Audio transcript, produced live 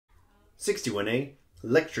61A,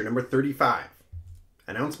 lecture number 35.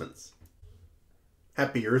 Announcements.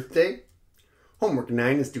 Happy Earth Day. Homework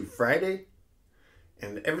 9 is due Friday.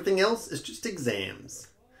 And everything else is just exams.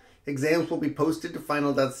 Exams will be posted to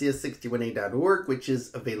final.cs61a.org, which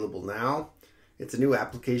is available now. It's a new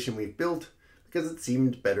application we've built because it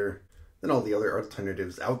seemed better than all the other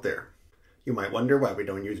alternatives out there. You might wonder why we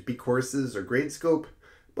don't use B-Courses or GradeScope.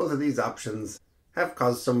 Both of these options have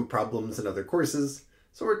caused some problems in other courses,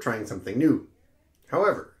 so we're trying something new.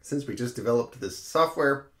 However, since we just developed this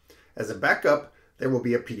software, as a backup, there will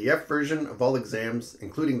be a PDF version of all exams,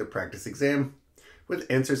 including the practice exam,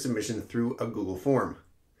 with answer submission through a Google form.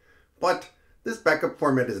 But this backup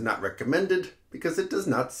format is not recommended because it does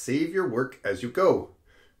not save your work as you go.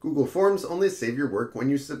 Google Forms only save your work when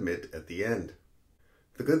you submit at the end.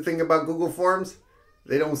 The good thing about Google Forms,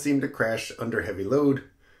 they don't seem to crash under heavy load.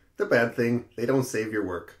 The bad thing, they don't save your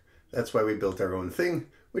work. That's why we built our own thing,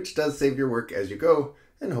 which does save your work as you go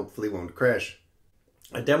and hopefully won't crash.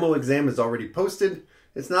 A demo exam is already posted.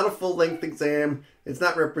 It's not a full-length exam. It's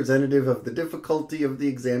not representative of the difficulty of the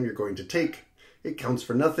exam you're going to take. It counts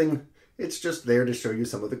for nothing. It's just there to show you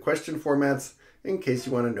some of the question formats in case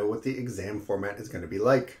you want to know what the exam format is going to be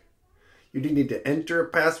like. You do need to enter a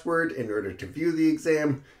password in order to view the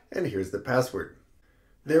exam, and here's the password.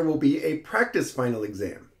 There will be a practice final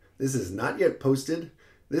exam. This is not yet posted.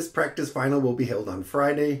 This practice final will be held on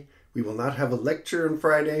Friday. We will not have a lecture on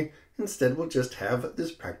Friday. Instead, we'll just have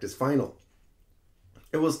this practice final.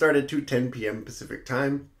 It will start at 2:10 p.m. Pacific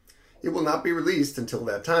time. It will not be released until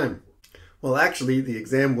that time. Well, actually, the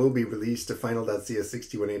exam will be released to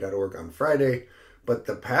final.cs61a.org on Friday, but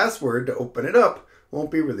the password to open it up won't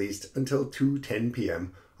be released until 2:10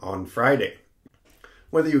 p.m. on Friday.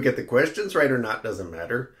 Whether you get the questions right or not doesn't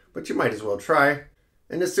matter, but you might as well try.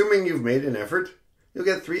 And assuming you've made an effort, you'll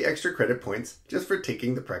get 3 extra credit points just for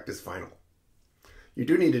taking the practice final. You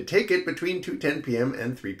do need to take it between 2:10 p.m.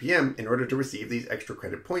 and 3 p.m. in order to receive these extra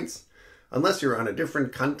credit points, unless you're on a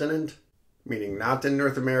different continent, meaning not in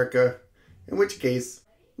North America, in which case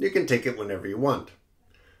you can take it whenever you want.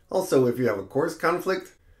 Also, if you have a course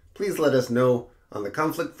conflict, please let us know on the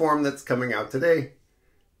conflict form that's coming out today,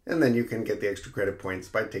 and then you can get the extra credit points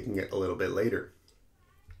by taking it a little bit later.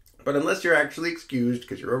 But unless you're actually excused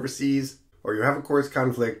because you're overseas or you have a course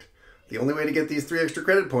conflict, the only way to get these 3 extra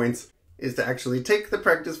credit points is to actually take the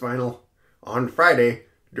practice final on Friday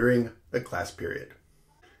during the class period.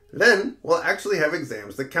 Then we'll actually have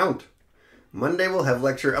exams that count. Monday we'll have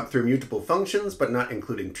lecture up through mutable functions, but not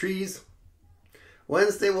including trees.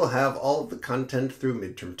 Wednesday we'll have all of the content through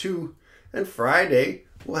midterm 2, and Friday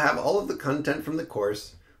we'll have all of the content from the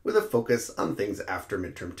course with a focus on things after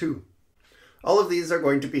midterm 2. All of these are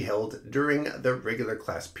going to be held during the regular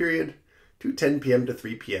class period, 2:10 p.m. to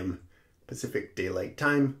 3 p.m. Pacific Daylight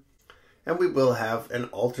Time, and we will have an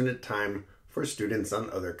alternate time for students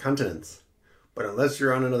on other continents. But unless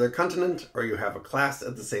you're on another continent or you have a class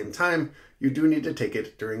at the same time, you do need to take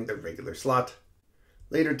it during the regular slot.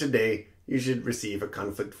 Later today, you should receive a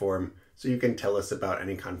conflict form so you can tell us about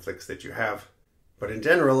any conflicts that you have. But in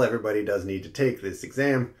general, everybody does need to take this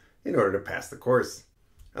exam in order to pass the course.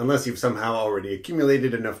 Unless you've somehow already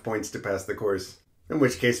accumulated enough points to pass the course, in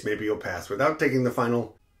which case maybe you'll pass without taking the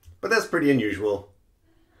final, but that's pretty unusual.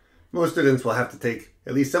 Most students will have to take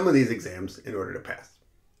at least some of these exams in order to pass.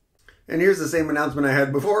 And here's the same announcement I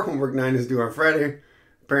had before. Homework 9 is due on Friday.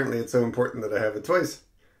 Apparently it's so important that I have it twice.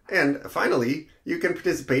 And finally, you can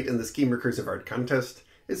participate in the Scheme Recursive Art Contest.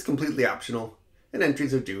 It's completely optional, and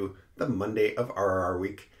entries are due the Monday of RRR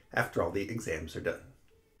week after all the exams are done.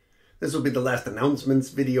 This will be the last announcements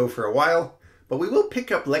video for a while, but we will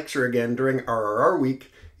pick up lecture again during RRR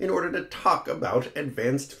week in order to talk about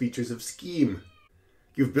advanced features of Scheme.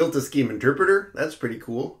 You've built a Scheme interpreter, that's pretty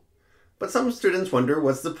cool. But some students wonder,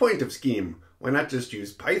 what's the point of Scheme? Why not just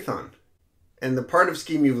use Python? And the part of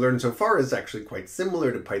Scheme you've learned so far is actually quite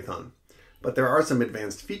similar to Python. But there are some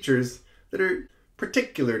advanced features that are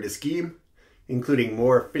particular to Scheme, including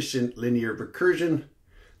more efficient linear recursion,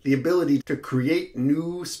 the ability to create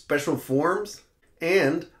new special forms,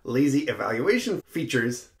 and lazy evaluation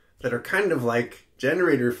features that are kind of like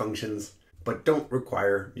generator functions, but don't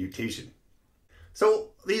require mutation. So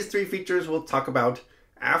these 3 features we'll talk about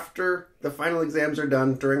after the final exams are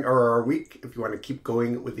done during RRR week, if you want to keep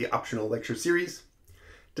going with the optional lecture series.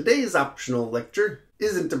 Today's optional lecture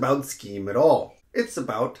isn't about Scheme at all. It's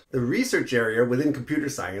about the research area within computer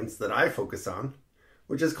science that I focus on,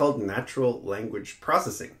 which is called natural language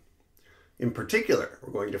processing. In particular,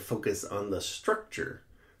 we're going to focus on the structure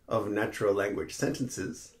of natural language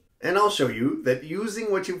sentences, and I'll show you that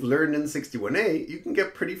using what you've learned in 61A, you can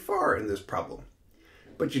get pretty far in this problem.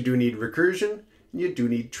 But you do need recursion, and you do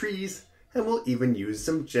need trees, and we'll even use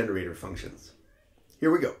some generator functions.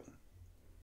 Here we go.